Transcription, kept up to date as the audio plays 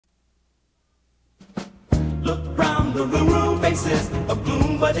the room faces of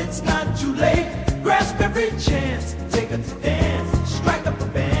gloom, but it's not too late. Grasp every chance, take a dance, strike up a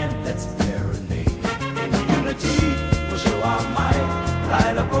band that's serenade. In unity, we'll show our might,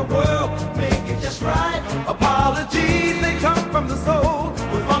 light up a world, make it just right. Apologies, they come from the soul.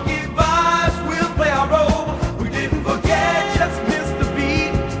 With funky vibes, we'll play our role. We didn't forget, just missed the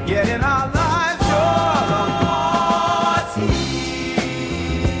beat. Yet in our lives, you're the heart's heat.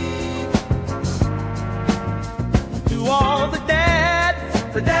 To all the dads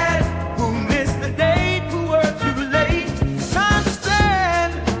who missed the date, who were too late, it's time to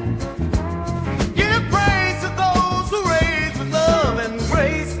stand. Give praise to those who raise with love and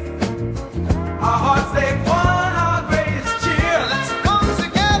grace. Our hearts, they won our greatest cheer. Let's come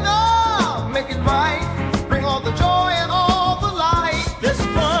together, make it right. Bring all the joy and all the light. This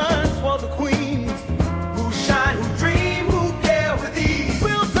one's for the queens who shine, who dream, who care with ease.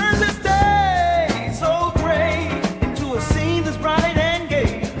 We'll turn this day so great into a scene that's bright and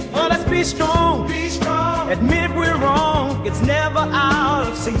gay. Well, let's be strong, admit we're wrong. It's never out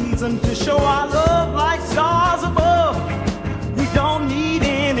of season to show our love.